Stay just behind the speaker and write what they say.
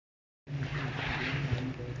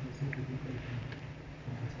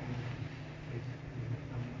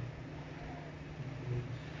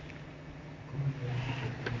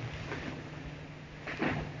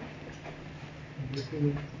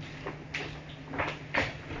الحمد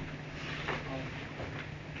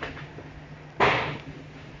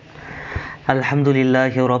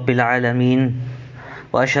لله رب العالمين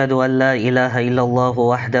وأشهد أن لا إله إلا الله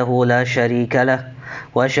وحده لا شريك له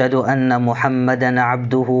وأشهد أن محمدا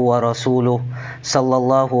عبده ورسوله صلى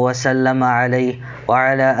الله وسلم عليه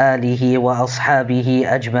وعلى آله وأصحابه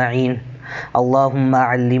أجمعين اللهم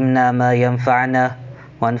علمنا ما ينفعنا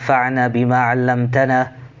وانفعنا بما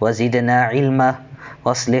علمتنا وزدنا علما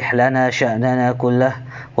واصلح لنا شأننا كله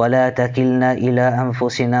ولا تكلنا إلى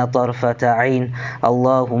أنفسنا طرفة عين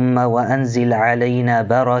اللهم وأنزل علينا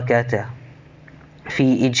بركته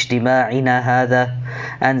في اجتماعنا هذا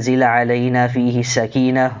أنزل علينا فيه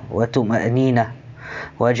السكينة وطمأنينة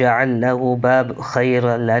واجعل له باب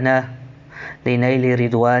خير لنا لنيل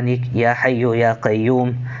رضوانك يا حي يا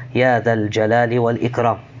قيوم يا ذا الجلال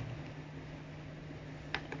والإكرام.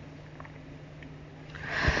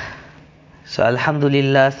 So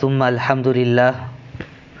Alhamdulillah, Thumma Alhamdulillah,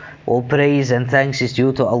 all praise and thanks is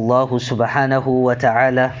due to Allah subhanahu wa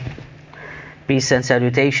ta'ala. Peace and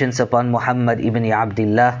salutations upon Muhammad ibn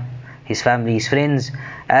Abdullah, his family, his friends,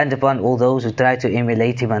 and upon all those who try to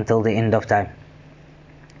emulate him until the end of time.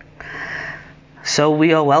 So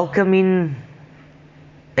we are welcoming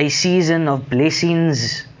a season of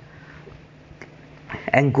blessings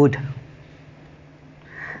and good.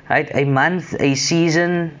 Right? A month, a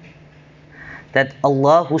season that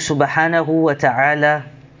Allah subhanahu wa ta'ala,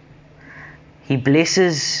 He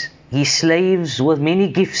blesses His slaves with many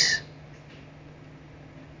gifts.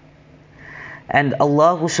 And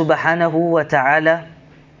Allah subhanahu wa ta'ala,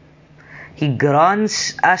 He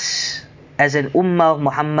grants us as an ummah of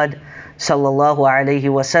Muhammad sallallahu alayhi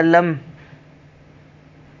wasallam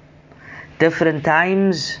different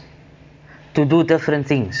times to do different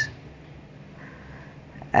things.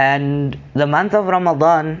 And the month of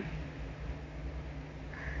Ramadan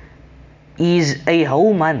is a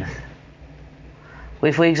whole month.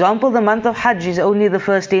 Where, for example, the month of Hajj is only the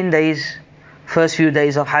first 10 days, first few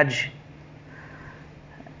days of Hajj.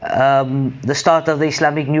 The start of the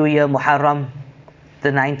Islamic New Year, Muharram, the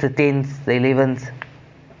 9th, the 10th, the 11th.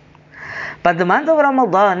 But the month of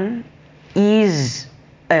Ramadan is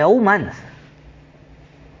a whole month.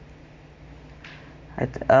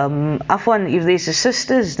 Afwan, if there's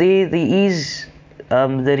sisters there is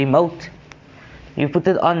the remote. You put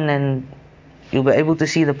it on and you'll be able to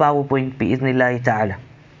see the PowerPoint bi'idhnillahi ta'ala.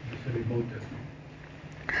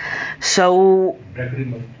 So,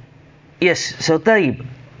 yes, so taib.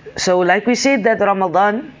 So like we said that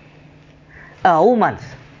Ramadan, a whole month.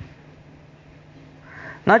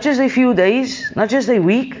 Not just a few days, not just a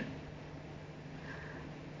week,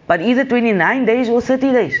 but either 29 days or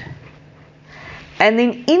 30 days. And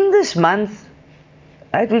then in this month,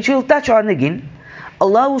 right, which we'll touch on again,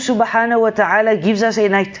 Allah subhanahu wa ta'ala gives us a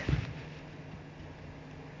night.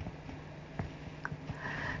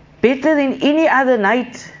 Better than any other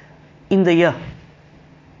night in the year.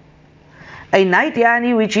 A night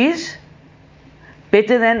which is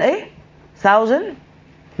better than 1,000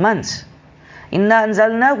 months. Inna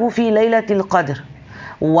anzalnahu fi laylatil qadr.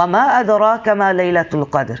 وَمَا أَدْرَاكَ مَا لَيْلَةُ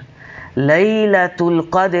الْقَدْرِ لَيْلَةُ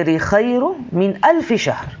الْقَدْرِ خَيْرٌ مِنْ أَلْفِ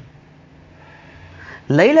شَهْرٍ.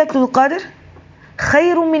 لَيْلَةُ الْقَدْرِ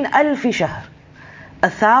خَيْرٌ مِنْ أَلْفِ شَهْرٍ.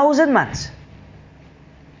 1,000 months.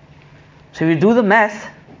 So if you do the math,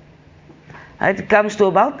 right, it comes to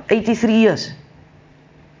about 83 years.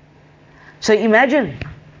 So imagine,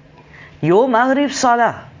 your Maghrib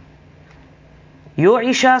Salah, your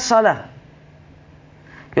Isha Salah,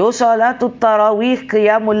 your Salatul Taraweeh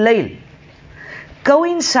Qiyamul Layl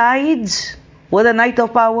coincides with a night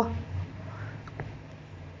of power.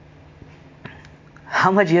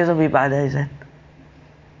 How much years of ibadah is that?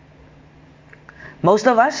 Most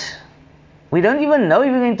of us, we don't even know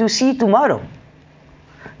if we're going to see tomorrow.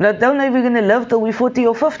 Don't know if we're going to live till we're 40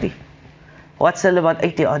 or 50. What's still about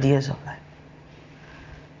 80 odd years of life?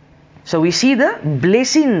 So we see the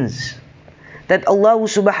blessings that Allah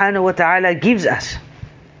subhanahu wa ta'ala gives us.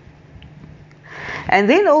 And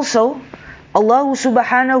then also, Allah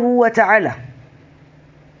subhanahu wa ta'ala,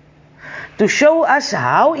 to show us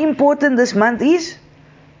how important this month is,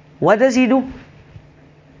 what does He do?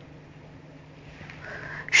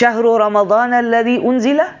 شهر رمضان الذي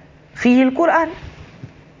أنزل فيه القرآن.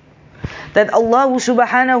 That Allah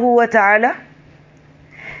subhanahu wa ta'ala,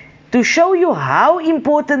 to show you how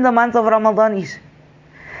important the month of Ramadan is,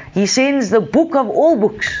 He sends the book of all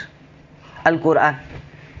books, Al-Quran.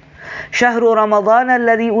 شهر رمضان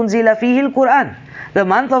الذي أنزل فيه القرآن. The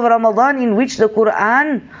month of Ramadan in which the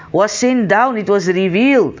Quran was sent down, it was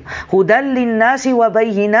revealed. هُدًى لِلنَّاسِ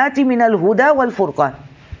وَبَيِّنَاتٍ مِنَ الْهُدَى وَالْفُرْقَانِ.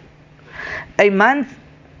 a month,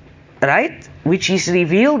 right, which is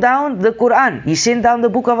revealed down the Quran. He sent down the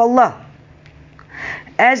book of Allah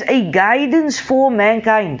as a guidance for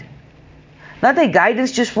mankind. Not a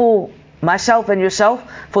guidance just for myself and yourself,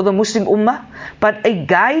 for the Muslim Ummah, but a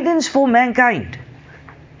guidance for mankind.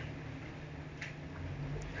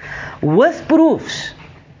 With proofs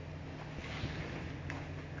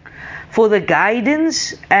for the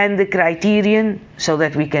guidance and the criterion so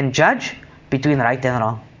that we can judge between right and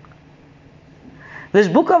wrong. This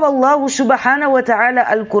book of Allah subhanahu wa ta'ala,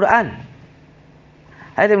 Al-Quran,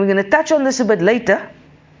 and we're going to touch on this a bit later,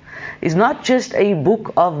 is not just a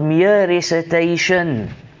book of mere recitation,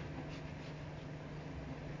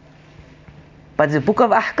 but it's a book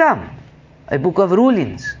of ahkam, a book of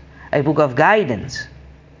rulings, a book of guidance.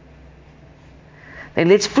 Then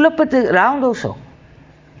let's flip it around also.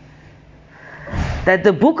 That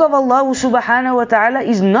the book of Allah subhanahu wa ta'ala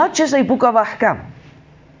is not just a book of ahkam.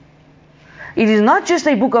 It is not just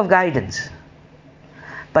a book of guidance,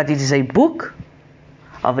 but it is a book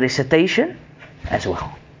of recitation as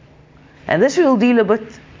well. And this we will deal a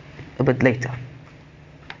bit later.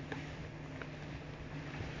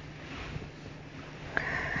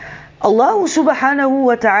 Allah subhanahu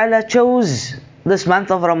wa ta'ala chose this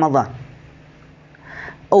month of Ramadan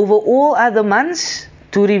over all other months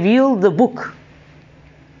to reveal the book.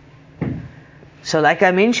 So like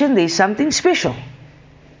I mentioned, there is something special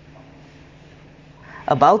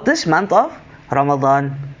about this month of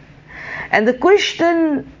Ramadan. And the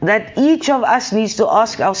question that each of us needs to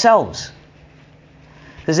ask ourselves,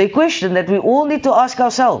 there's a question that we all need to ask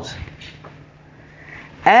ourselves.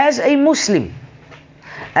 As a Muslim,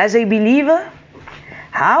 as a believer,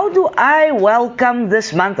 how do I welcome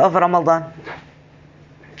this month of Ramadan?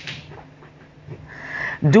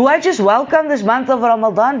 Do I just welcome this month of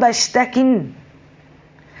Ramadan by stacking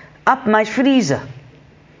up my freezer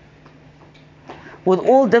with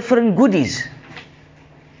all different goodies?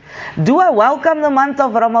 Do I welcome the month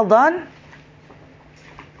of Ramadan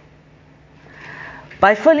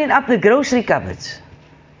by filling up the grocery cupboards?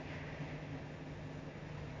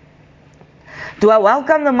 Do I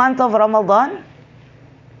welcome the month of Ramadan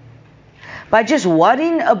by just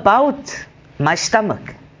worrying about my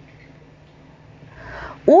stomach?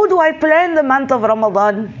 Or do I plan the month of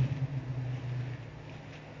Ramadan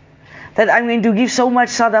that I'm going to give so much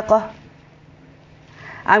sadaqah,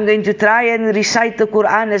 I'm going to try and recite the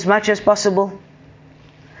Quran as much as possible,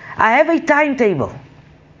 I have a timetable,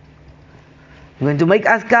 I'm going to make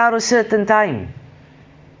adhkar a certain time,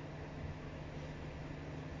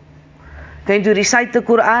 going to recite the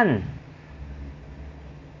Quran,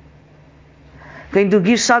 going to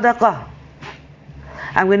give sadaqah,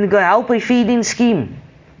 I'm going to go help a feeding scheme,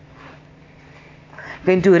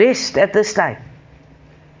 going to rest at this time.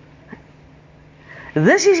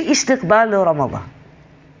 This is istiqbal Ramadan.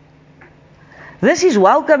 This is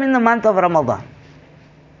welcome in the month of Ramadan.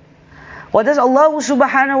 What does Allah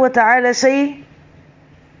subhanahu wa ta'ala say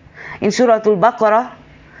in Surah Al-Baqarah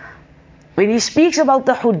when He speaks about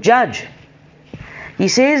the Hujjaj? He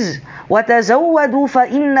says, وَتَزَوَّدُوا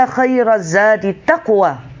فَإِنَّ خَيْرَ الزَّادِ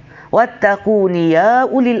التَّقْوَى وَاتَّقُونِ يَا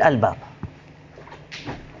أُولِي الْأَلْبَابِ.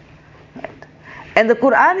 And the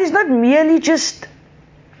Quran is not merely just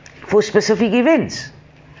for specific events.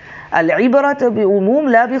 Al-ibarat bi-umum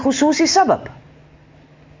la bi-khususi sabab.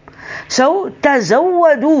 So,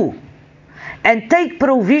 tazawwadu, and take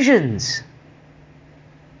provisions.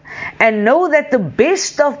 And know that the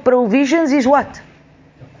best of provisions is what?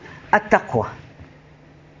 At-taqwa.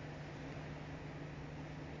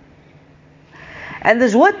 And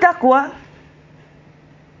this word taqwa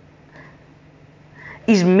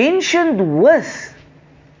is mentioned with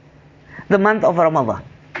the month of Ramadan.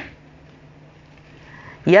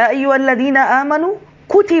 يا أيها الذين آمنوا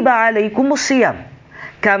كتب عليكم الصيام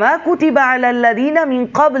كما كتب على الذين من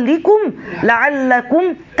قبلكم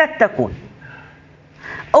لعلكم تتقون.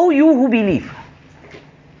 O you who believe,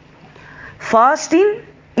 fasting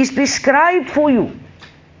is prescribed for you.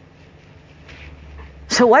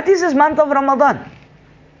 So what is this month of Ramadan?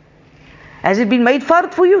 Has it been made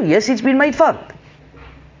fard for you? Yes, it's been made fard.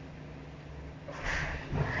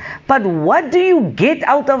 But what do you get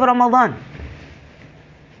out of Ramadan?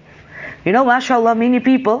 You know, mashallah, many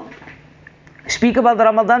people speak about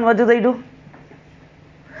Ramadan. What do?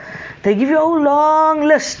 They give you a whole long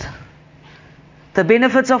list. The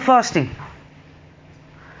benefits of fasting.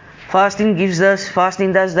 Fasting gives this,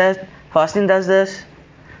 fasting does that, fasting does this,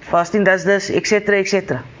 fasting does this, etc.,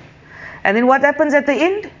 etc. And then what happens at the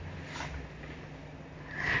end?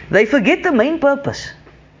 They forget the main purpose.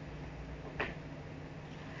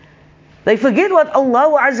 They forget what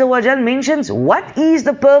Allah Azza wa Jal mentions. What is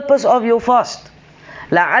the purpose of your fast?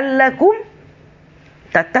 لَعَلَّكُمْ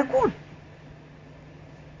تَتَّقُونَ.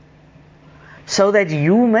 So that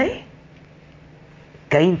you may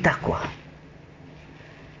gain taqwa.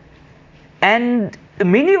 And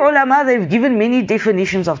many ulama, they've given many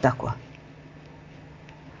definitions of taqwa.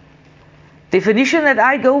 Definition that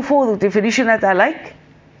I go for, the definition that I like.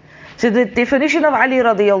 So the definition of Ali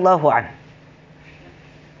radiyallahu anhu.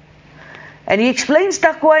 And he explains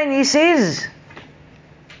taqwa and he says,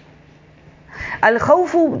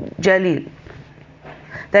 Al-khawfu jalil.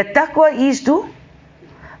 That taqwa is to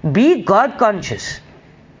be God conscious.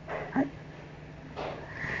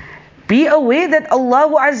 Be aware that Allah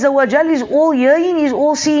Azza wa Jal is all hearing, is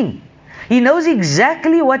all seeing. He knows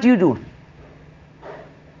exactly what you do.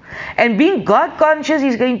 And being God conscious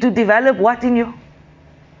is going to develop what in you?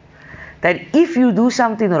 That if you do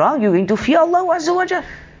something wrong, you're going to fear Allah Azza wa Jal.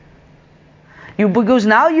 Because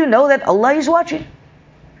now you know that Allah is watching.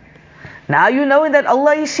 Now you know that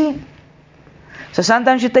Allah is seeing. So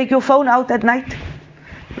sometimes you take your phone out at night.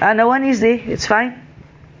 No one is there, it's fine.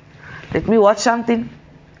 Let me watch something.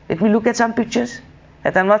 Let me look at some pictures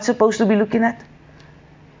that I'm not supposed to be looking at.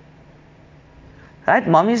 Right?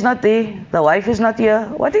 Mom is not there, the wife is not here,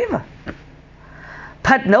 whatever.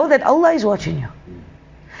 But know that Allah is watching you.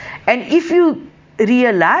 And if you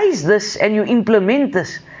realize this and you implement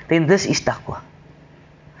this, then this is taqwa.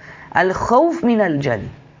 Al-khawf min al-jali.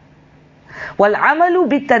 Wal-amalu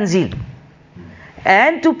bit-tanzil.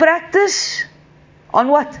 And to practice on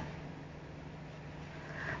what?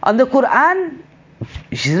 On the Quran,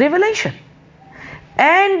 which is revelation.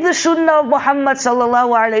 And the Sunnah of Muhammad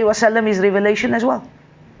sallallahu alayhi wa sallam is revelation as well.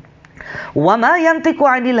 وَمَا يَنْطِقُ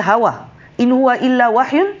عَنِ الْهَوَىٰ إِنْ هُوَ إِلَّا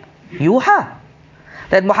وَحْيٌ يُوحَىٰ.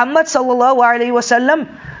 That Muhammad sallallahu alayhi wa sallam,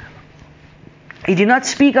 he did not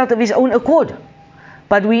speak out of his own accord,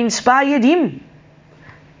 but we inspired him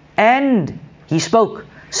and he spoke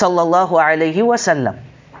sallallahu alayhi wa sallam.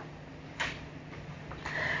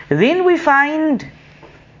 Then we find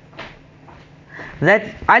that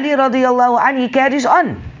Ali radiyallahu anhu, he carries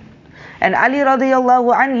on. And Ali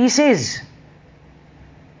radiyallahu anhu, he says,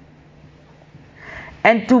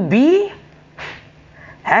 and to be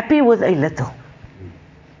happy with a little.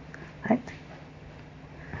 Right?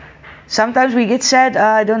 Sometimes we get sad,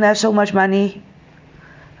 I don't have so much money.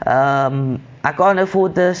 I can't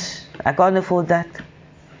afford this, I can't afford that.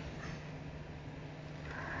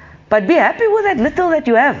 But be happy with that little that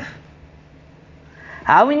you have.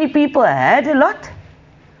 How many people had a lot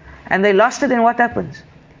and they lost it, and what happens?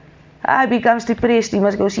 He becomes depressed, he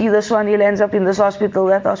must go see this one, he ends up in this hospital,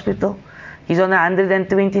 that hospital. He's on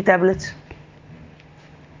 120 tablets.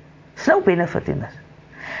 There's no benefit in this.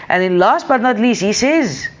 And then last but not least, he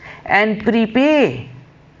says, and prepare.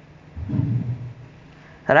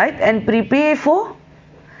 Right? And prepare for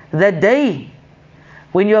the day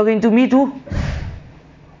when you are going to meet who?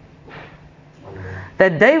 The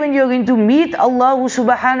day when you are going to meet Allah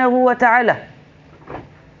subhanahu wa ta'ala.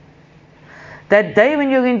 That day when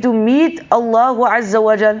you are going to meet Allah Azza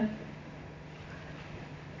wa Jal.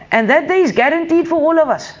 And that day is guaranteed for all of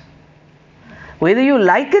us. Whether you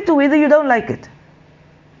like it or whether you don't like it.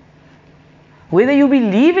 Whether you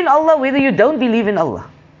believe in Allah, whether you don't believe in Allah.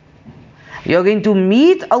 You're going to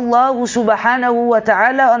meet Allah subhanahu wa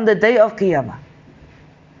ta'ala on the day of Qiyamah.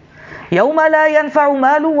 يَوْمَ لَا يَنْفَعُ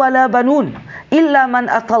مَالٌ وَلَا بَنُونَ إِلَّا مَنْ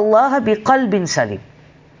أَتَى اللَّهَ بِقَلْبٍ سَلِيمٍ.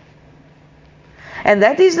 And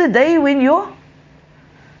that is the day when your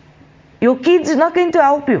kids is not going to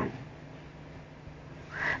help you.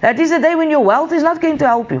 That is the day when your wealth is not going to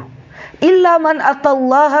help you. إِلَّا مَنْ أَتَى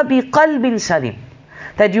اللَّهَ بِقَلْبٍ سَلِيمٍ.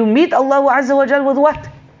 That you meet Allah Azza wa Jal with what?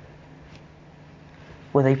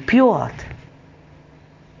 With a pure heart.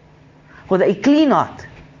 With a clean heart.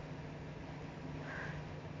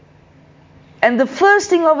 And the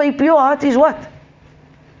first thing of a pure heart is what?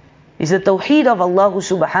 Is the tawheed of Allah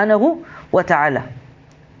subhanahu wa ta'ala.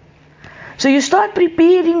 So you start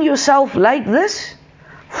preparing yourself like this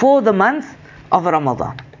for the month of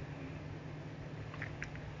Ramadan.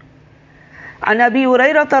 عن أبي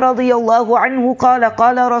هريرة رضي الله عنه قال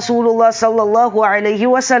قال رسول الله صلى الله عليه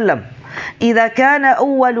وسلم إذا كان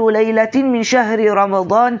أول ليلة من شهر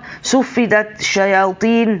رمضان سفدت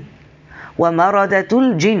الشياطين ومردت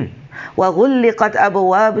الجن وغلقت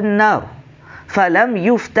أبواب النار فلم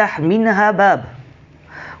يفتح منها باب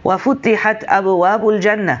وفتحت أبواب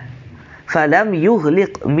الجنة فلم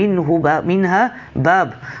يغلق منها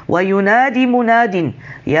باب وينادي مناد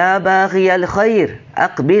يا باغي الخير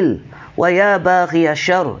أقبل ويا باغي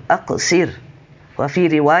الشر أقصر وفي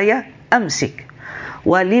رواية أمسك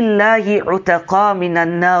ولله عتقاء من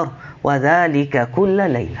النار وَذَلِكَ كُلَّ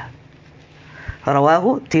لَيْلَةٍ.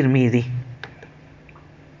 Rawahu Tirmidhi.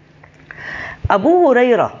 Abu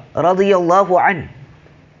Hurairah radiyallahu anhu,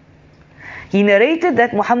 he narrated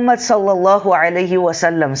that Muhammad sallallahu alayhi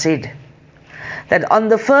wasallam said that on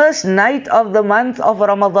the first night of the month of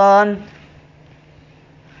Ramadan,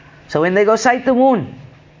 so when they go sight the moon,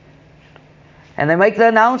 and they make the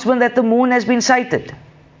announcement that the moon has been sighted.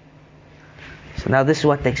 So now this is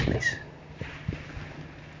what takes place.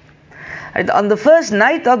 And on the first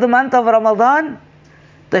night of the month of Ramadan,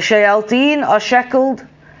 the shayateen are shackled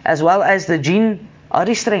as well as the jinn are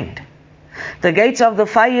restrained. The gates of the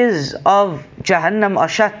fires of Jahannam are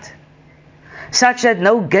shut, such that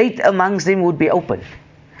no gate amongst them would be open.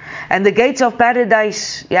 And the gates of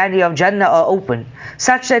paradise, yani of Jannah, are open,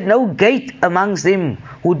 such that no gate amongst them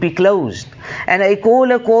would be closed. And a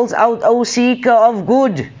caller calls out, O seeker of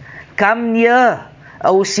good, come near.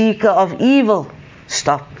 O seeker of evil,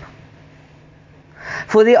 stop.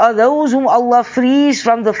 For there are those whom Allah frees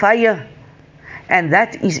from the fire, and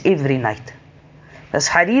that is every night. This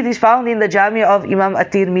hadith is found in the Jami' of Imam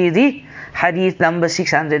At-Tirmidhi, hadith number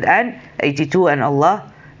 682, and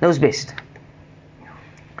Allah knows best.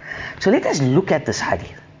 So let us look at this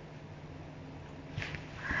hadith.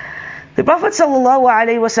 The Prophet sallallahu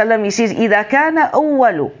alaihi wasallam, he says, إِذَا كَانَ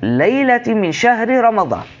أَوَّلُ لَيْلَةٍ مِنْ شَهْرِ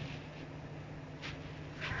رَمَضَانَ.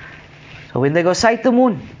 So when they go sight the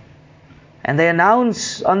moon, and they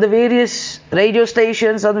announce on the various radio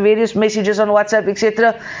stations, on the various messages on WhatsApp,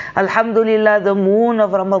 etc., Alhamdulillah, the moon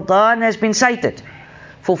of Ramadan has been sighted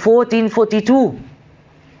for 1442.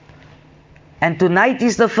 And tonight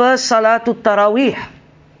is the first Salatul Taraweeh.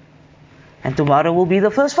 And tomorrow will be the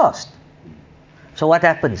first fast. So what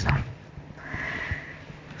happens now?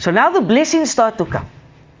 So now the blessings start to come.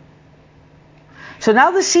 So now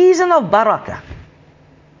the season of barakah,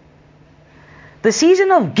 the season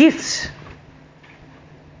of gifts.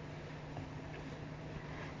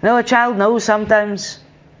 Now a child knows sometimes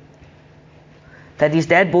that his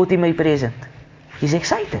dad bought him a present. He's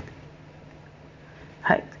excited.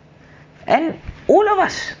 Right? And all of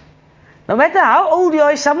us, no matter how old you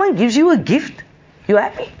are, if someone gives you a gift, you're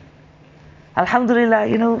happy.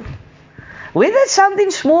 Alhamdulillah, whether it's something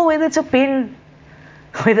small, whether it's a pen,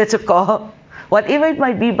 whether it's a car, whatever it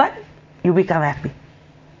might be, but you become happy.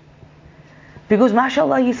 Because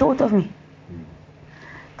mashallah, he thought of me.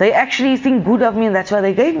 They actually think good of me, and that's why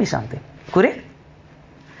they gave me something. Correct?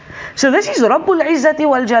 So this is Rabbul Izzati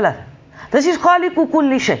wal Jalal. This is Khaliqu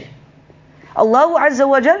Kulli Shay. Allah Azza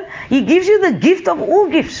wa Jal, He gives you the gift of all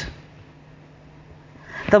gifts.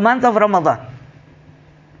 The month of Ramadan.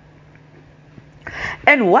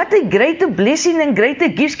 And what a greater blessing and greater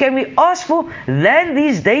gifts can we ask for than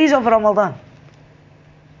these days of Ramadan?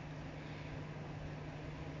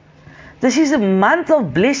 This is a month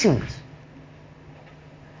of blessings.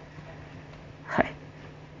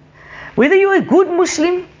 Whether you're a good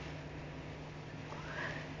Muslim,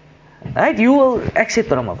 right, you will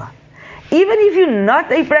accept Ramadan. Even if you're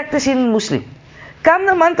not a practicing Muslim, come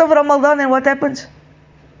the month of Ramadan and what happens?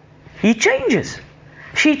 He changes.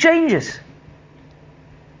 She changes.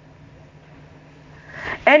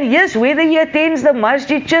 And yes, whether he attends the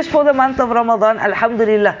masjid just for the month of Ramadan,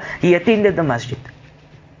 Alhamdulillah, he attended the masjid.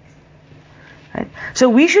 Right? So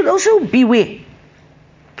we should also beware.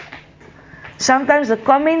 Sometimes the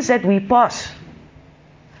comments that we pass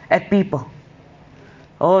at people.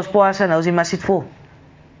 Oh, it's puasa, now is the masjid full.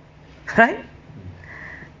 Right?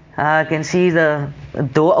 I can see the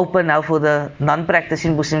door open now for the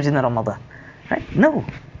non-practicing Muslims in Ramadan. Right? No.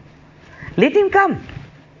 Let him come.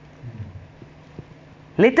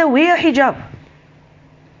 Let her wear hijab.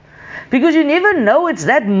 Because you never know, it's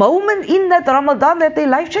that moment in that Ramadan that their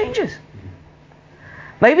life changes.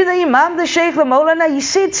 Maybe the Imam, the Shaykh, the Maulana, he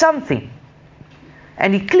said something.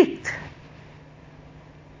 And he clicked.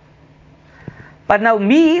 But now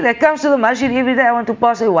me, that comes to the masjid every day, I want to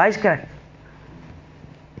pass a wisecrack.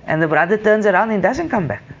 And the brother turns around and doesn't come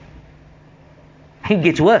back. It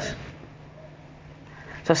gets worse.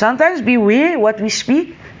 So sometimes beware what we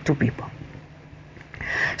speak to people.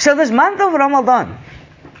 So this month of Ramadan,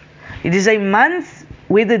 it is a month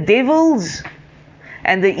where the devils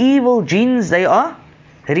and the evil jinns, they are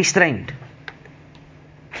restrained.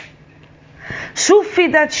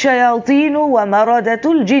 Suffidat shayatinu wa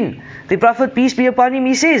maradatul jinn. The Prophet, peace be upon him,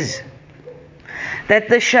 he says that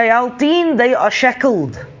the shayateen, they are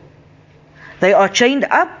shackled, they are chained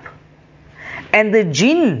up, and the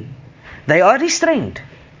jinn, they are restrained.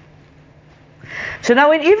 So now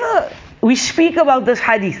whenever we speak about this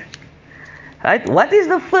hadith, right, what is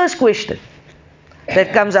the first question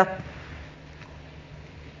that comes up?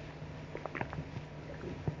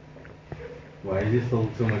 Why is there still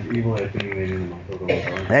so much evil happening then in the month of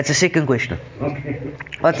Ramadan? That's the second question. Okay.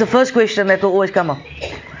 What's the first question that will always come up?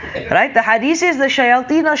 Right? The hadith says the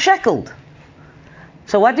shayateen are shackled.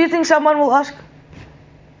 So what do you think someone will ask?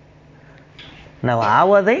 Now,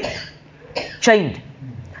 how are they chained?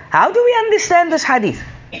 How do we understand this hadith?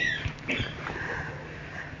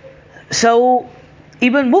 So,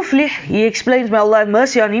 Ibn Muflih, he explains, may Allah have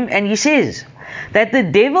mercy on him, and he says that the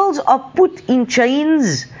devils are put in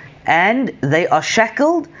chains and they are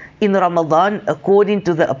shackled in Ramadan according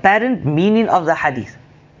to the apparent meaning of the hadith.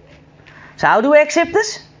 So how do we accept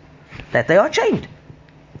this? That they are chained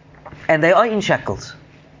and they are in shackles.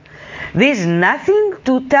 There's nothing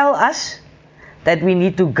to tell us that we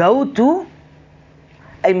need to go to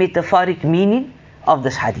a metaphoric meaning of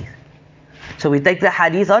this hadith. So we take the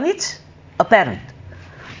hadith on its apparent.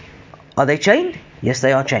 Are they chained? Yes,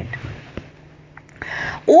 they are chained.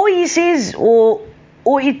 Or he says, or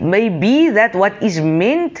it may be that what is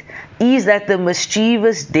meant is that the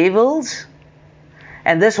mischievous devils,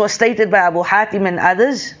 and this was stated by Abu Hatim and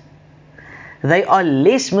others, they are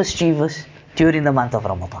less mischievous during the month of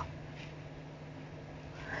Ramadan.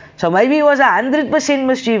 So maybe it was 100%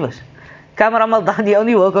 mischievous. Come Ramadan, they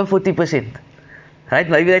only work on 40%. Right?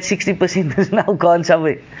 Maybe that 60% is now gone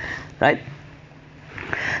somewhere. Right?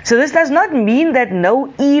 So this does not mean that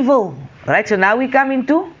no evil. Right? So now we come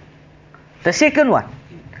into the second one.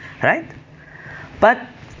 Right? But,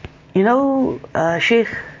 Sheikh,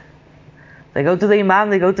 they go to the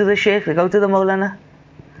Imam, they go to the Sheikh, they go to the Maulana.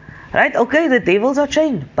 Right? Okay, the devils are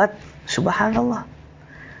chained. But, subhanallah,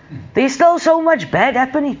 there's still so much bad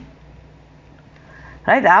happening.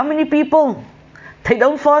 Right? How many people, they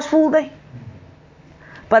don't fast full day?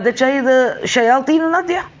 But the shayateen are not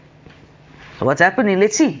there. So what's happening?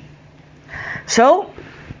 Let's see. So,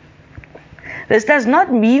 this does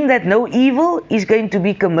not mean that no evil is going to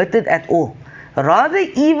be committed at all. Rather,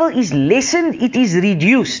 evil is lessened, it is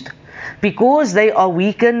reduced, because they are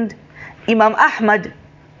weakened. Imam Ahmad,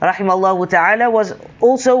 rahimallahu ta'ala,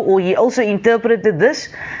 he also interpreted this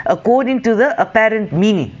according to the apparent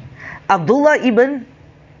meaning. Abdullah ibn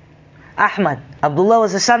Ahmad. Abdullah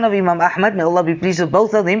was the son of Imam Ahmad, may Allah be pleased with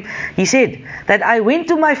both of them. He said that I went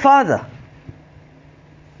to my father,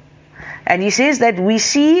 and he says that we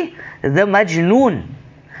see the majnoon,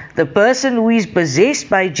 the person who is possessed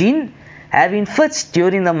by jinn, having fits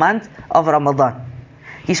during the month of Ramadan.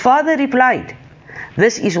 His father replied,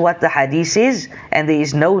 this is what the hadith says, and there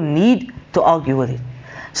is no need to argue with it.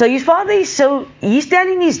 So his father he's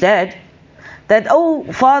telling his dad that,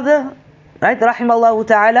 oh father, right, rahimallahu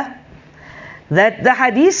ta'ala, that the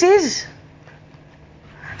hadith says,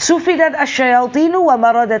 Sufidat ash-shayatinu wa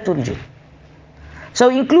maradatul jinn. So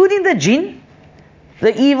including the jinn,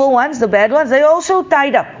 the evil ones, the bad ones, they are also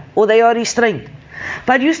tied up, or they are restrained.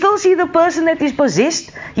 But you still see the person that is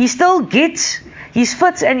possessed, he still gets his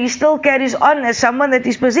fits and he still carries on as someone that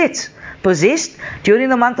is possessed during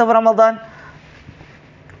the month of Ramadan.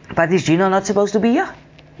 But these jinn are not supposed to be here.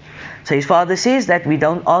 So his father says that we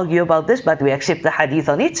don't argue about this, but we accept the hadith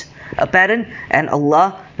on its apparent, and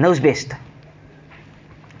Allah knows best.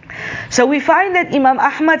 So we find that Imam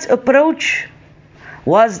Ahmad's approach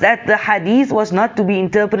was that the hadith was not to be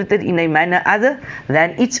interpreted in a manner other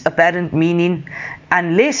than its apparent meaning,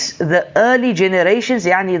 unless the early generations,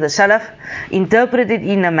 yani the Salaf, interpreted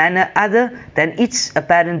in a manner other than its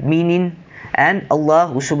apparent meaning, and Allah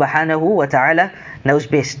subhanahu wa ta'ala knows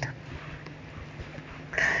best.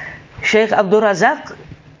 Shaykh Abdul Razak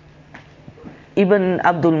Ibn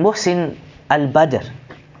Abdul Muhsin Al-Badr.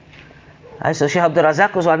 So Shaykh Abdul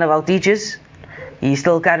Razak was one of our teachers. He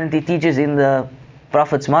still currently teaches in the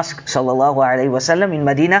Prophet's Mosque sallallahu alaihi wasallam in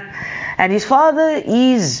Medina, and his father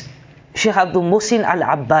is Shaykh Abdul Muhsin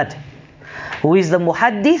Al-Abbad, who is the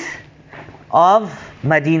muhaddith of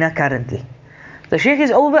Medina currently. The Shaykh is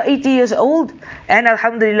over 80 years old, and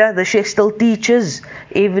alhamdulillah the Shaykh still teaches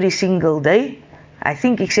every single day, I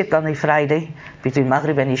think except on a Friday between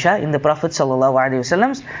Maghrib and Isha, in the Prophet sallallahu alaihi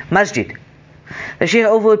wasallam's masjid. The Shaykh,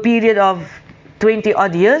 over a period of 20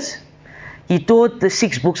 odd years, he taught the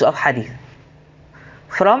 6 books of hadith,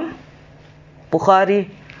 from Bukhari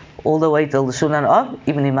all the way till the Sunan of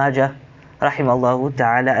Ibn Majah, rahimallahu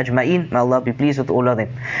ta'ala ajma'in, may Allah be pleased with all of them.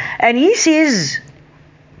 And he says,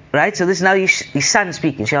 right, so this is now his son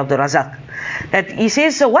speaking, Shaykh Abdul Razak, that he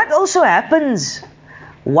says, so what also happens?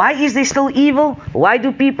 Why is there still evil? Why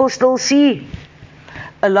do people still see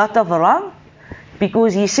a lot of wrong?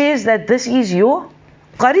 Because he says that this is your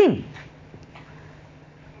qareen.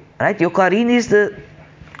 Right? Your qareen is the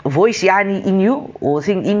voice yani in you, or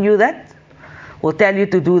thing in you that will tell you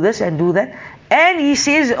to do this and do that. And he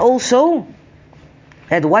says also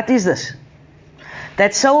that what is this?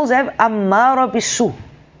 that souls have ammara bisu.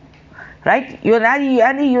 Right?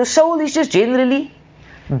 Your soul is just generally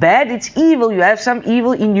bad, it's evil, you have some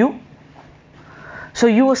evil in you. So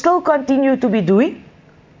you will still continue to be doing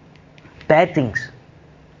bad things.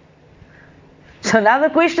 So now the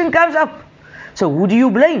question comes up. So who do you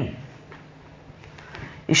blame?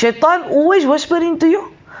 Is shaitan always whispering to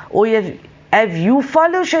you? Or have you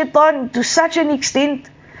followed shaitan to such an extent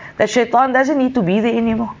that shaitan doesn't need to be there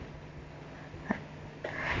anymore?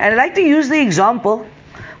 And I like to use the example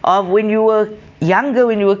of when you were younger,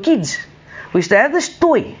 when you were kids. We used to have this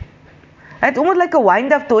toy. It's almost like a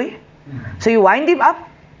wind-up toy. So you wind him up,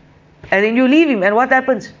 and then you leave him, and what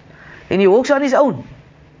happens? Then he walks on his own.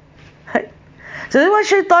 Right? So this is what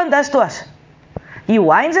shaitan does to us. He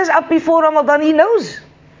winds us up before Ramadan, he knows.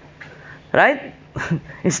 Right?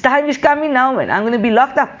 His time is coming now, man. I'm going to be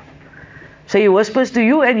locked up. So he whispers to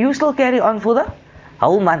you, and you still carry on for the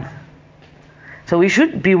whole month. So we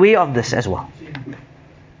should beware of this as well.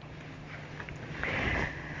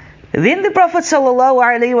 Then the Prophet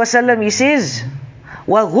ﷺ, he says,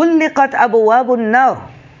 وَغُلِّقَتْ أَبْوَابُ النَّارِ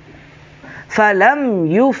فَلَمْ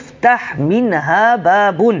يُفْتَحْ مِنْهَا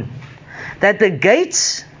بَابٌ. That the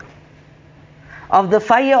gates of the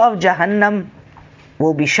fire of Jahannam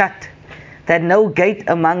will be shut, that no gate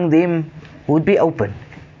among them would be open.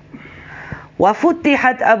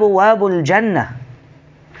 وَفُتِّحَتْ أَبْوَابُ الْجَنَّةِ.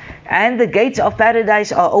 And the gates of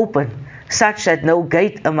paradise are open, such that no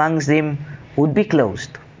gate amongst them would be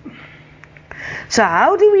closed. So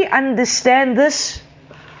how do we understand this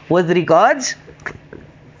with regards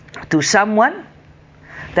to someone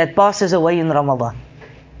that passes away in Ramadan?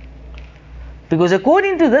 Because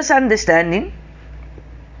according to this understanding,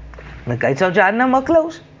 the gates of Jahannam are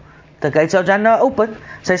closed, the gates of Jannah are open.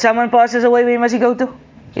 So if someone passes away, where must he go to?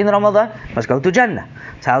 In Ramadan, must go to Jannah.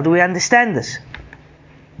 So how do we understand this?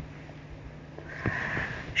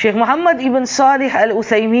 Shaykh Muhammad ibn Salih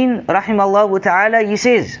al-Uthaymeen rahimallahu ta'ala, he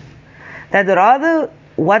says that rather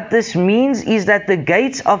what this means is that the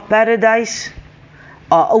gates of paradise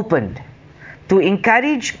are opened to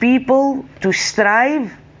encourage people to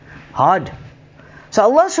strive hard. So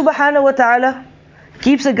Allah subhanahu wa ta'ala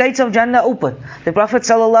keeps the gates of Jannah open. The Prophet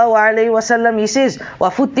sallallahu alayhi wasallam, he says,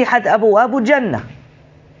 وَفُتِّحَتْ أَبْوَابُ الْجَنَّةِ,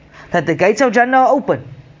 that the gates of Jannah are open,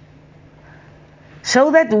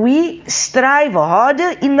 so that we strive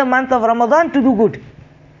harder in the month of Ramadan to do good.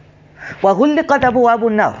 وَغُلِّقَتْ أَبْوَابُ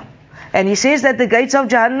النَّارِ. And he says that the gates of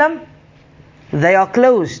Jahannam, they are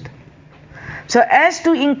closed. So as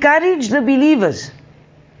to encourage the believers,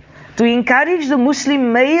 to encourage the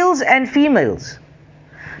Muslim males and females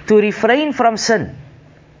to refrain from sin,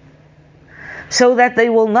 so that they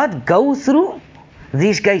will not go through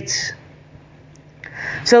these gates.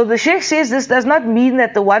 So the Shaykh says this does not mean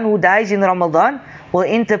that the one who dies in Ramadan will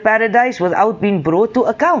enter paradise without being brought to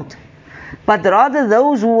account. But rather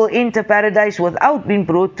those who will enter paradise without being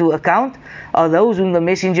brought to account are those whom the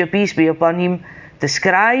Messenger, peace be upon him,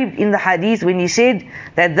 described in the hadith when he said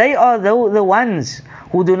that they are the ones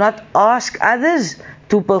who do not ask others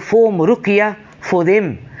to perform ruqyah for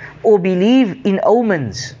them, or believe in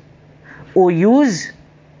omens, or use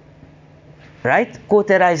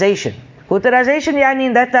cauterization. Cauterization, yani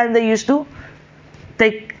in that time they used to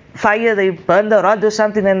take fire, they burn the rod or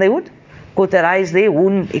something, and they would cauterize their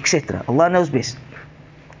wound, etc. Allah knows best.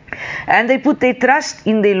 And they put their trust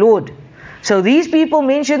in their Lord. So these people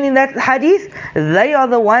mentioned in that hadith, they are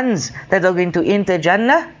the ones that are going to enter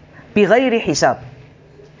Jannah بِغَيْرِ hisab,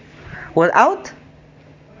 without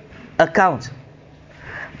account.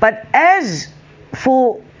 But as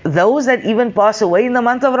for those that even pass away in the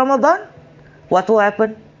month of Ramadan, what will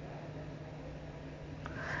happen?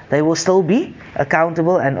 They will still be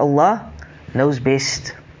accountable, and Allah knows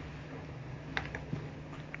best.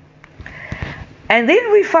 And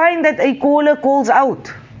then we find that a caller calls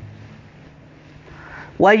out,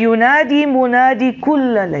 وَيُنَادِي مُنَادِي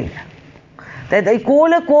كُلَّ لَيْلَةٍ, that a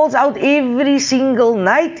caller calls out every single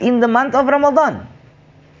night in the month of Ramadan.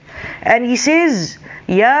 And he says,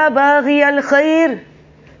 يَا بَاغِيَ الْخَيْرِ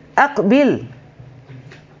أَقْبِلْ.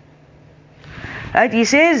 Right? He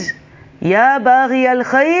says, يَا بَاغِيَ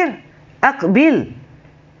الْخَيْرِ أَقْبِلْ.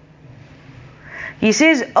 He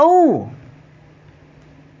says, oh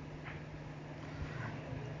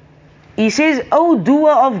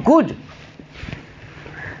doer of good,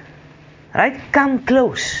 right? Come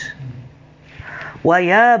close.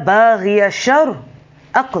 وَيَا بَاغِيَ الشَّرِّ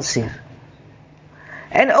أَقْصِرْ.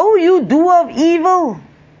 And oh, you doer of evil,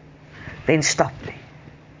 then stop there.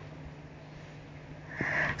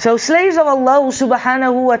 So slaves of Allah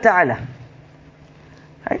subhanahu wa ta'ala,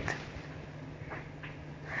 right?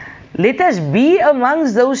 Let us be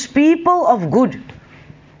amongst those people of good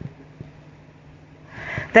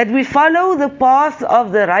that we follow the path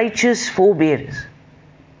of the righteous forebears,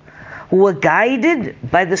 who were guided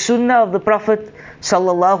by the sunnah of the Prophet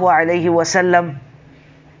sallallahu alaihi wasallam,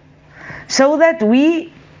 so that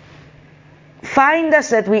we find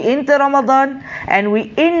us that we enter Ramadan and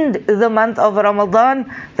we end the month of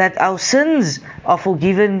Ramadan, that our sins are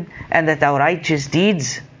forgiven and that our righteous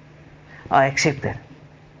deeds are accepted.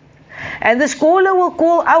 And the scholar will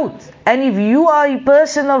call out, and if you are a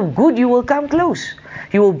person of good, you will come close.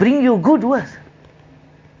 You will bring your good with.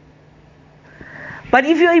 But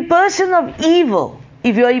if you're a person of evil,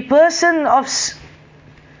 if you're a person of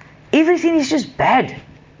everything is just bad,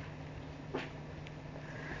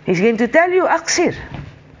 he's going to tell you, Aksir,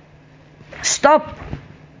 stop.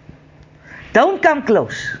 Don't come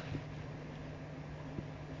close.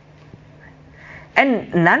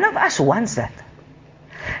 And none of us wants that.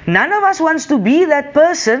 None of us wants to be that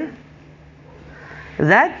person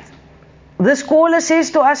that the scholar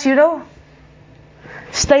says to us,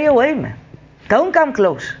 stay away, man. Don't come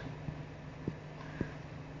close.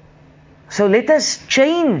 So let us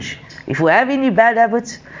change. If we have any bad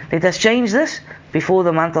habits, let us change this before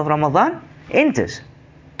the month of Ramadan enters.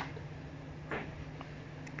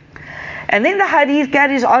 And then the hadith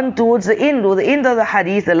carries on towards the end, or the end of the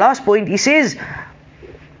hadith, the last point. He says,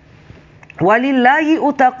 وَلِلَّهِ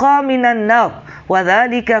أُتَقَى مِنَ النَّارِ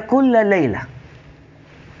وَذَلِكَ كُلَّ لَيْلَةٍ.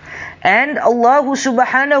 And Allah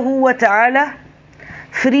subhanahu wa ta'ala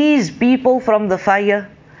frees people from the fire,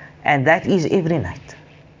 and that is every night.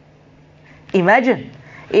 Imagine,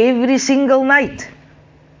 every single night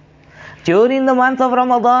during the month of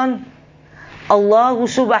Ramadan, Allah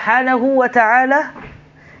subhanahu wa ta'ala,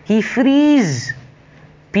 He frees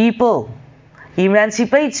people, He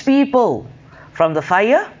emancipates people from the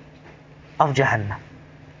fire of Jahannam.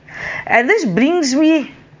 And this brings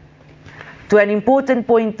me to an important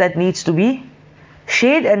point that needs to be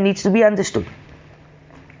shared and needs to be understood.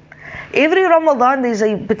 Every Ramadan there is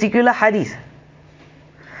a particular hadith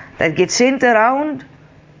that gets sent around,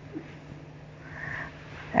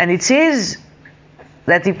 and it says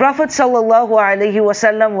that the Prophet sallallahu alaihi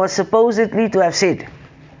wasallam was supposedly to have said,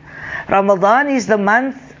 Ramadan is the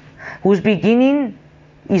month whose beginning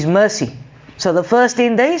is mercy. So the first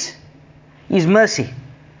 10 days is mercy.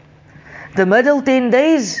 The middle 10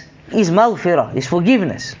 days is maghfirah, is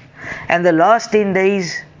forgiveness. And the last 10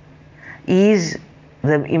 days is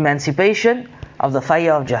the emancipation of the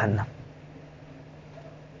fire of Jahannam.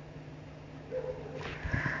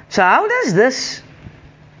 So how does this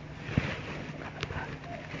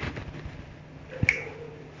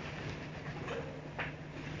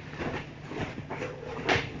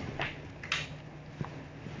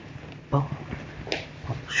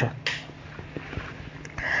sure.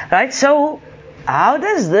 Right, so how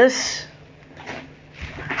does this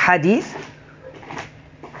hadith,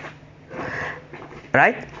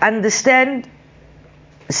 right, understand,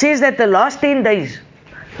 says that the last 10 days,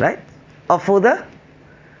 right, are for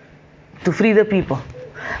to free the people.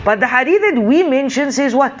 But the hadith that we mentioned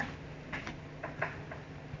says what?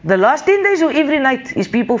 The last 10 days or every night is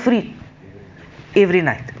people free? Every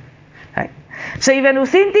night. Right? So if an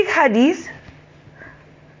authentic hadith,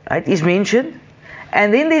 right, is mentioned,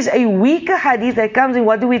 and then there's a weaker hadith that comes in,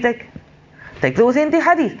 what do we take? Take the authentic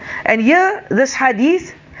hadith. And here, this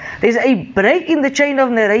hadith, there's a break in the chain of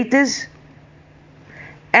narrators,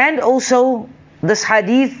 and also this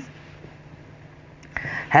hadith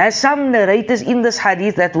has some narrators in this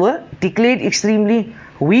hadith that were declared extremely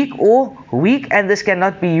weak, and this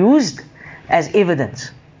cannot be used as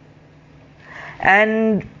evidence.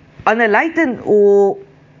 And on a lighten or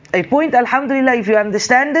a point, alhamdulillah, if you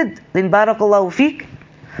understand it, then barakallahu feek,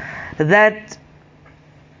 that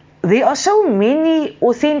there are so many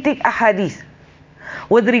authentic ahadith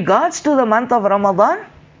with regards to the month of Ramadan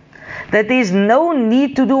that there is no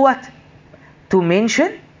need to do what? To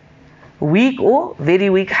mention weak or very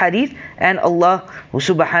weak hadith, and Allah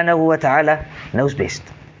subhanahu wa ta'ala knows best.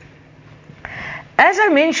 As I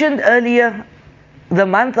mentioned earlier, the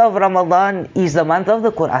month of Ramadan is the month of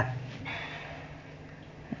the Quran.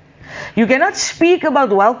 You cannot speak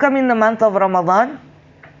about welcome in the month of Ramadan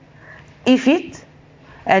if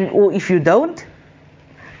you don't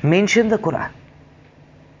mention the Quran.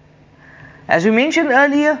 As we mentioned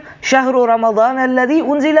earlier, شهر رمضان الذي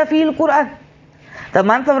أنزل فيه القرآن. The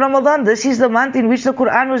month of Ramadan, this is the month in which the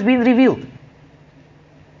Quran was being revealed.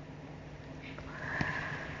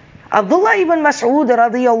 Abdullah ibn Mas'ud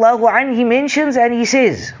radiyallahu anhu, he mentions and he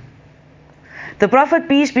says, the Prophet,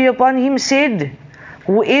 peace be upon him, said,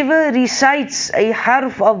 whoever recites a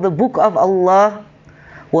harf of the book of Allah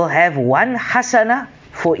will have one hasana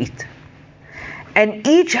for it. And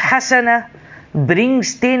each hasana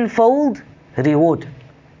brings tenfold reward.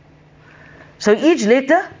 So each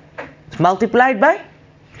letter is multiplied by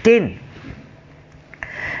 10.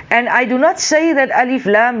 And I do not say that Alif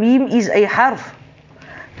Lam Mim is a harf,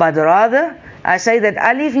 but rather I say that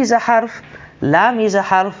Alif is a harf, Lam is a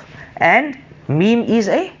harf, and Mim is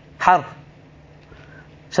a harf.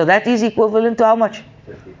 So that is equivalent to how much?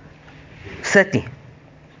 30.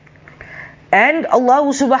 And Allah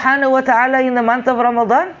subhanahu wa ta'ala in the month of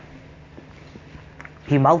Ramadan,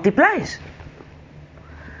 He multiplies.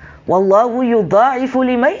 Wallahu yudha'ifu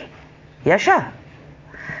limay yasha.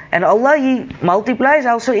 And Allah, He multiplies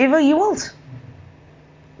howsoever He wills.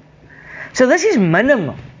 So this is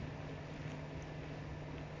minimum.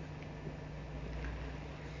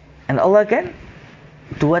 And Allah can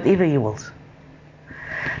do whatever He wills.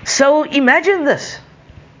 So imagine this.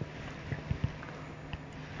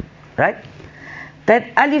 Right?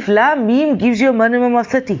 That Alif Lam Mim gives you a minimum of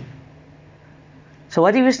 30. So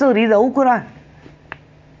what if you still read the whole Quran?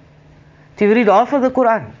 If you read half of the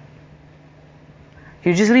Quran,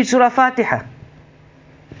 you just read Surah Fatiha.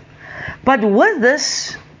 But with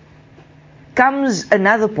this comes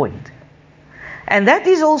another point. And that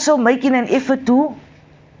is also making an effort to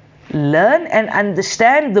learn and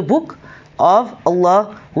understand the book of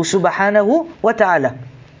Allah subhanahu wa ta'ala.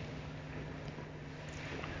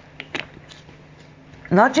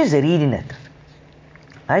 Not just reading it.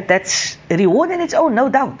 Right? That's a reward in its own, no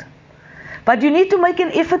doubt. But you need to make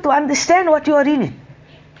an effort to understand what you are reading.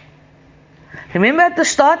 Remember at the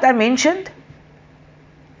start I mentioned,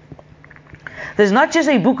 there's not just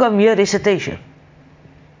a book of mere recitation.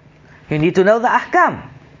 You need to know the ahkam.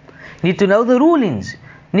 You need to know the rulings.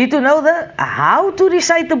 You need to know how to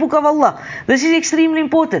recite the book of Allah. This is extremely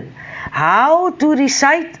important. How to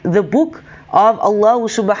recite the book of Allah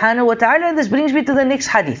subhanahu wa ta'ala. And this brings me to the next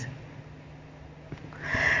hadith.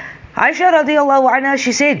 Aisha radiallahu anha,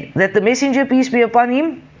 she said that the Messenger, peace be upon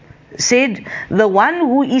him, said, the one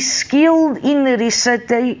who is skilled in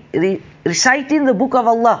reciting the book of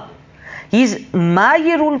Allah, he is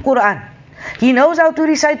Mahirul Quran. He knows how to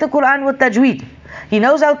recite the Quran with tajweed. He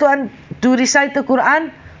knows how to recite the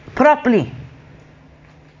Quran properly.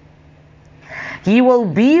 He will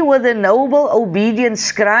be with the noble, obedient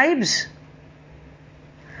scribes,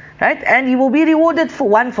 right? And he will be rewarded for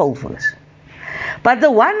onefold for this. But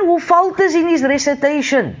the one who falters in his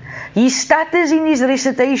recitation, he stutters in his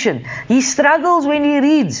recitation, he struggles when he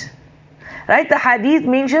reads, right? The hadith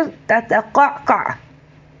mentions that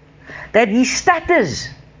he stutters.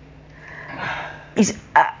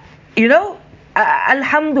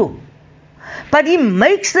 Alhamdulillah. But he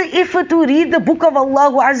makes the effort to read the book of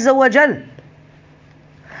Allah Azza wa Jal.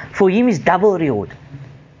 For him is double reward.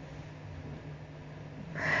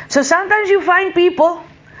 So sometimes you find people,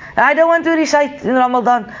 I don't want to recite in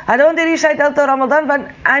Ramadan, I don't want to recite after Ramadan,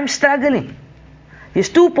 but I'm struggling. There's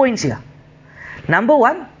 2 points here. Number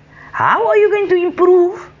one, how are you going to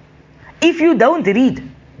improve if you don't read?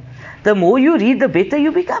 The more you read, the better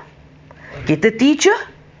you become. Get a teacher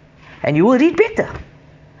and you will read better.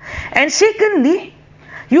 And secondly,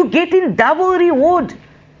 you get in double reward.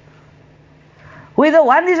 Whether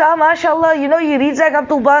one is, mashallah, he reads like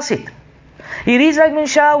Abdul Basit. He reads like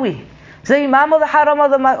Minshawi. He's the Imam of the Haram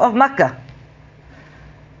of Makkah.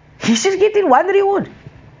 He's just getting one reward.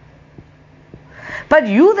 But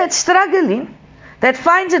you that's struggling, that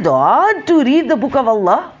finds it hard to read the book of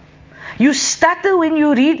Allah, you stutter when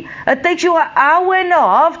you read, it takes you an hour and a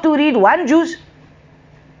half to read one juz.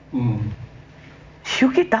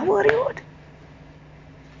 You get double reward.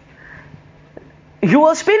 You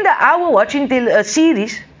will spend an hour watching a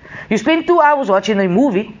series, you spend 2 hours watching a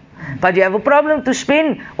movie, but you have a problem to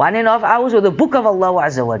spend 1.5 hours with the book of Allah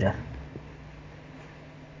Azza wa Jal.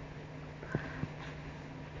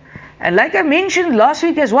 And like I mentioned last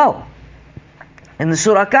week as well, in the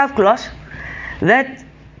Surah Kahf class, that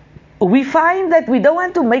we find that we don't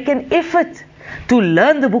want to make an effort to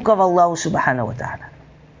learn the book of Allah subhanahu wa ta'ala.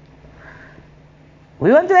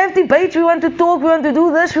 We want to have debates, we want to talk, we want to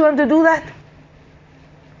do this, we want to do that.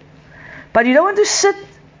 But you don't want to sit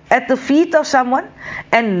at the feet of someone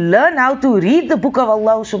and learn how to read the book of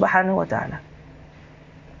Allah subhanahu wa ta'ala.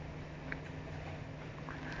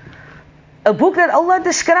 A book that Allah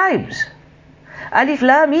describes. Alif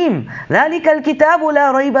Lam Mim. ذَلِكَ الْكِتَابُ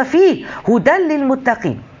لَا رَيْبَ فِيهِ هُدًى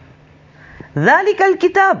لِلْمُتَّقِينَ. ذَلِكَ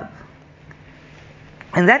الْكِتَابُ.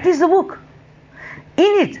 And that is the book.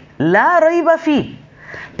 In it, لَا رَيْبَ فِيهِ.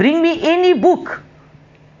 Bring me any book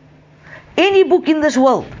in this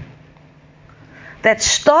world that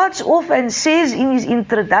starts off and says in his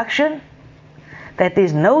introduction that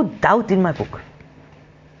there's no doubt in my book.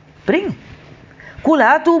 Bring. Qul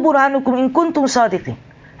hatu burhanukum in kuntum sadiqin.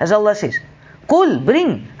 As Allah says. Qul,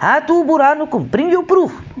 bring. Hatu burhanukum. Bring your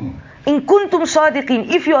proof. In kuntum sadiqin,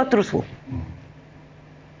 if you are truthful.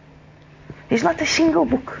 There's not a single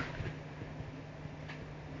book.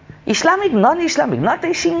 Islamic, non-Islamic, not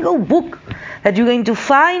a single book that you're going to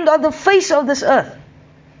find on the face of this earth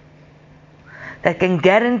that can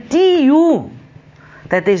guarantee you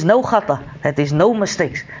that there's no khata, that there's no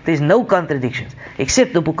mistakes, there's no contradictions,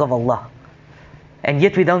 except the book of Allah. And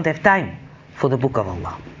yet we don't have time for the book of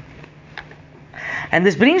Allah. And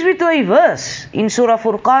this brings me to a verse in Surah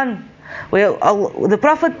Furqan, where the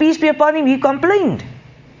Prophet, peace be upon him, he complained.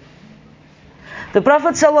 The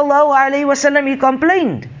Prophet sallallahu alaihi wasallam, he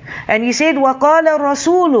complained. And he said, وَقَالَ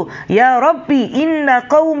الرَّسُولُ يَا رَبِّي إِنَّ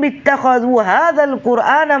قَوْمِ اتَّخَذُوا هَذَا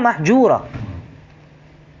الْقُرْآنَ مَحْجُورًا.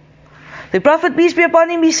 The Prophet, peace be upon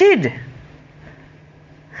him, he said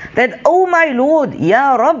that, "O my Lord,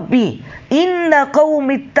 Ya Rabbi, inna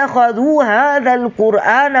qawmi ittakhadhu hadha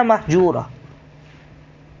al-Qur'ana mahjura."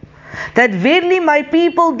 That verily my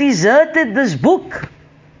people deserted this book.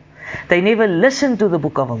 They never listened to the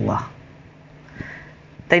book of Allah.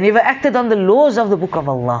 They never acted on the laws of the book of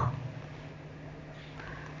Allah.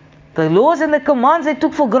 The laws and the commands they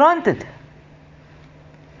took for granted.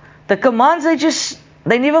 The commands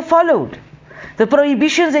they never followed. The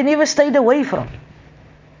prohibitions they never stayed away from.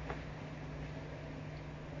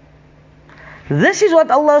 This is what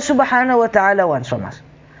Allah subhanahu wa ta'ala wants from us.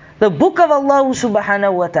 The book of Allah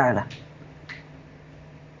subhanahu wa ta'ala.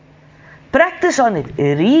 Practice on it,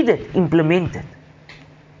 read it, implement it.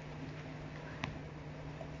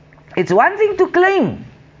 It's one thing to claim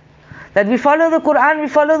that we follow the Quran, we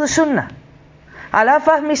follow the Sunnah, ala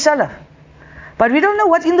fahmi salaf, but we don't know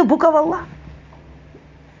what's in the book of Allah.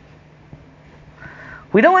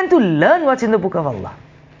 We don't want to learn what's in the book of Allah,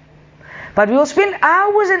 but we will spend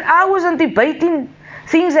hours and hours on debating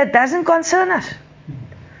things that doesn't concern us,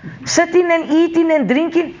 sitting and eating and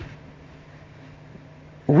drinking,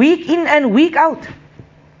 week in and week out.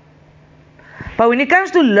 But when it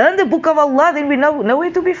comes to learn the book of Allah, then we know nowhere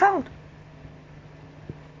to be found.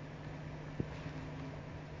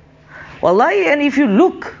 Wallahi, and if you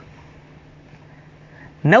look,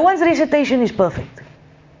 no one's recitation is perfect.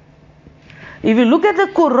 If you look at the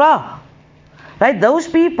Qur'an, right, those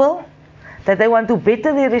people that they want to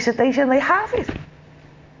better their recitation, they have it.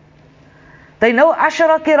 They know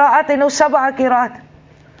ashara qira'at, they know sab'a qira'at.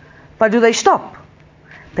 But do they stop?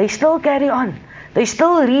 They still carry on. They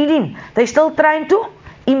still reading. They still trying to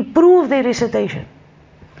improve their recitation.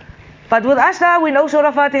 But with us now, we know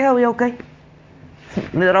Surah Fatiha, we okay.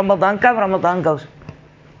 Ramadan comes, Ramadan goes.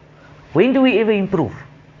 When do we ever improve?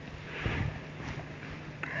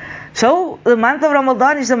 So, the month of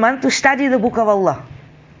Ramadan is the month to study the book of Allah.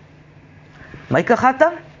 Make a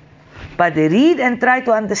khatam, but read and try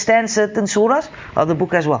to understand certain surahs of the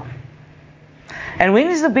book as well. And when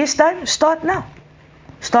is the best time? Start now.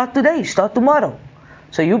 Start today, start tomorrow.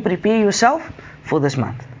 So you prepare yourself for this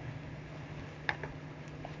month.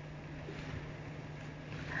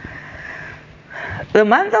 The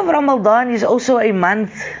month of Ramadan is also a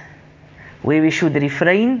month where we should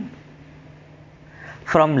refrain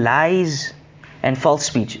from lies and false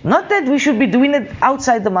speech. Not that we should be doing it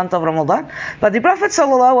outside the month of Ramadan, but the Prophet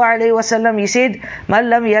ﷺ, he said, "Man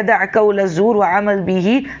lam yada' qawla az-zur wa 'amal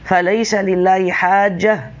bihi, falaysa lillahi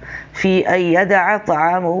hajjah fi an yada'a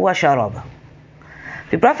ta'amahu wa sharabahu."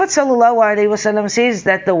 The Prophet ﷺ says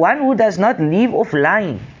that the one who does not leave off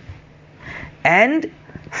lying and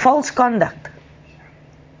false conduct,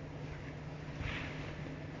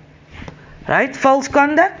 right? False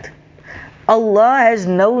conduct, Allah has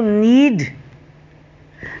no need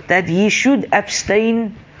that he should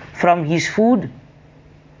abstain from his food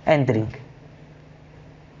and drink.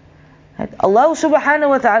 Right? Allah subhanahu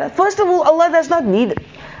wa ta'ala, first of all, Allah does not need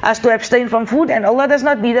us to abstain from food, and Allah does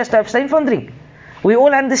not need us to abstain from drink. We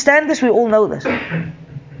all understand this, we all know this.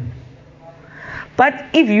 But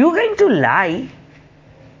if you're going to lie,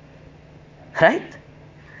 right?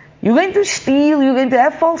 You're going to steal, you're going to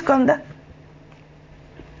have false conduct,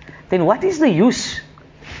 then what is the use?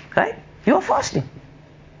 Right? You are fasting.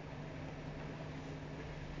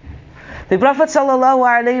 The Prophet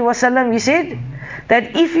ﷺ, he said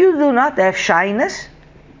that if you do not have shyness,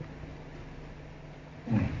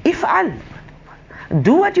 if'al,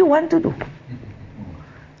 do what you want to do.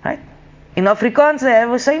 Right? In Afrikaans they have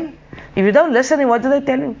a saying, if you don't listen, what do they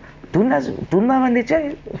tell you? Doen maar wat net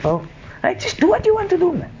jy wil. Right? Just do what you want to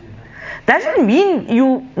do, man. Doesn't mean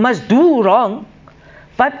you must do wrong,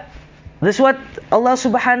 but this is what Allah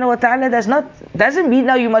subhanahu wa ta'ala doesn't mean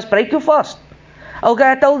now you must break your fast.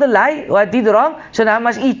 Okay, I told a lie, or I did wrong, so now I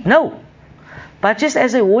must eat. No. but just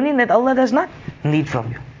as a warning that Allah does not need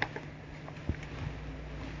from you.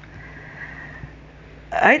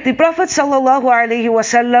 Right? The Prophet sallallahu alaihi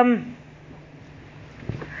wasallam,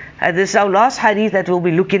 this is our last hadith that we'll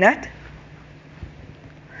be looking at.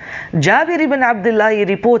 Jabir ibn Abdullah, he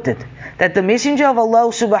reported that the Messenger of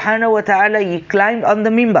Allah subhanahu wa ta'ala, he climbed on the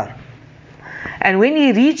mimbar. And when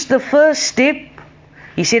he reached the first step,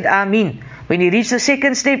 he said Ameen. When he reached the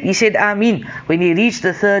second step, he said Ameen. When he reached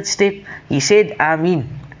the third step, he said Ameen.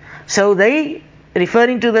 So they,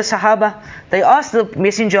 referring to the Sahaba, they asked the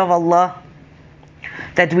Messenger of Allah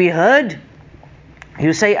that we heard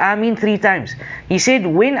you say Ameen 3 times. He said,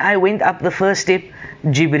 when I went up the first step,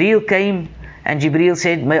 Jibreel came and Jibreel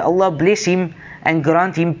said, may Allah bless him and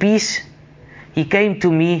grant him peace. He came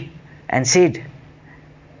to me and said,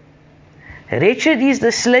 wretched is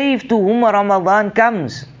the slave to whom Ramadan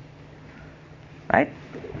comes. Right?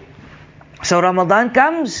 So Ramadan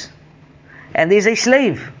comes and there's a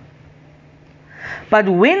slave. But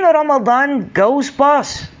when Ramadan goes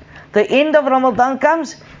past, the end of Ramadan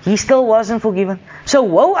comes, he still wasn't forgiven. So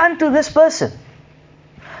woe unto this person.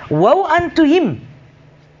 Woe unto him.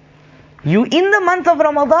 You in the month of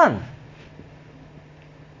Ramadan,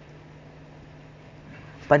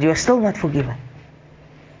 but you are still not forgiven.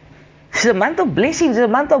 It's a month of blessings, it's a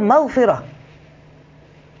month of maghfirah,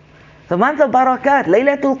 the month of barakat,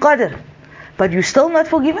 Laylatul Qadr, but you're still not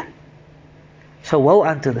forgiven. So woe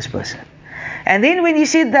unto this person. And then when he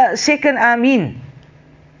said the second Ameen,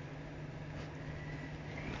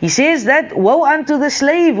 he says that woe unto the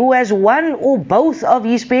slave who has one or both of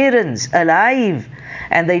his parents alive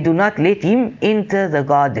and they do not let him enter the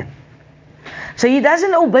garden. So he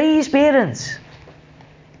doesn't obey his parents.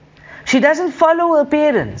 She doesn't follow her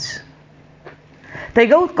parents. They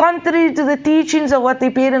go contrary to the teachings of what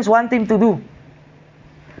their parents want them to do.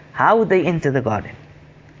 How would they enter the garden?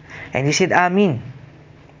 And he said, Ameen.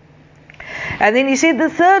 And then he said the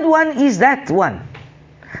third one is that one.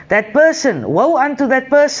 That person, woe unto that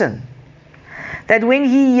person, that when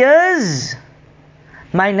he hears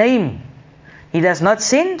my name, he does not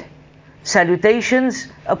send salutations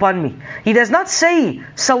upon me. He does not say,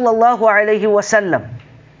 Sallallahu Alaihi Wasallam.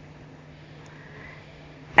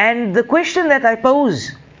 And the question that I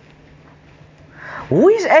pose, who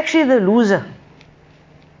is actually the loser?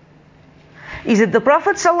 Is it the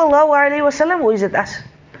Prophet Sallallahu Alaihi Wasallam or is it us?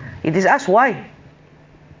 It is us. Why?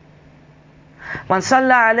 Man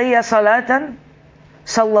salla alayya salatan,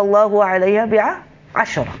 sallallahu alayya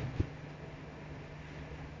bi'ashara.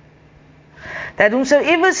 That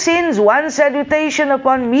whomsoever sends one salutation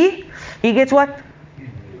upon me, he gets what?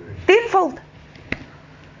 Tenfold.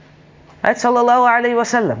 That's sallallahu alayhi wa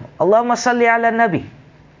sallam. Allahumma salli ala nabi.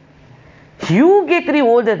 You get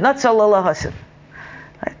rewarded, not sallallahu alayhi wa sallam.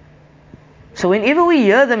 Right? So whenever we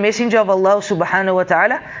hear the Messenger of Allah subhanahu wa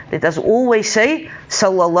ta'ala, let us always say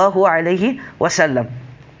sallallahu alayhi wa sallam.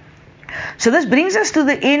 So this brings us to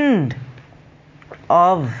the end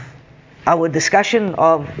of our discussion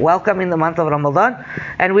of welcome in the month of Ramadan,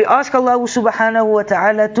 and we ask Allah subhanahu wa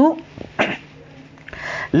ta'ala to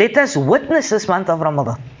let us witness this month of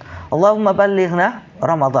Ramadan. Allahumma ballighna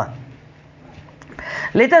Ramadan.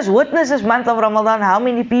 Let us witness this month of Ramadan. How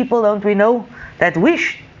many people don't we know that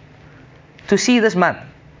wish to see this month?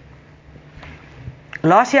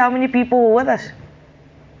 Last year, how many people were with us?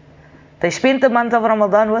 They spent the month of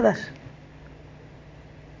Ramadan with us.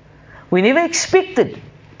 We never expected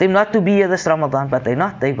them not to be here this Ramadan, but they're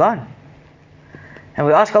not, they've gone. And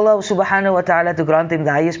we ask Allah subhanahu wa ta'ala to grant them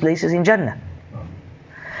the highest places in Jannah.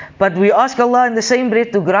 But we ask Allah in the same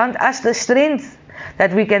breath to grant us the strength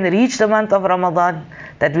that we can reach the month of Ramadan,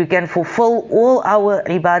 that we can fulfill all our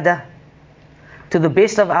ibadah to the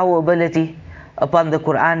best of our ability upon the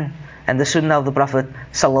Quran and the Sunnah of the Prophet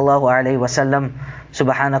sallallahu alaihi wasallam.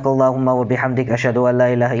 سبحانك اللهم وبحمدك أشهد أن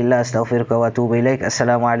لا إله إلا أستغفرك وأتوب إليك.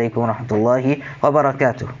 السلام عليكم ورحمة الله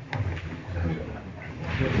وبركاته.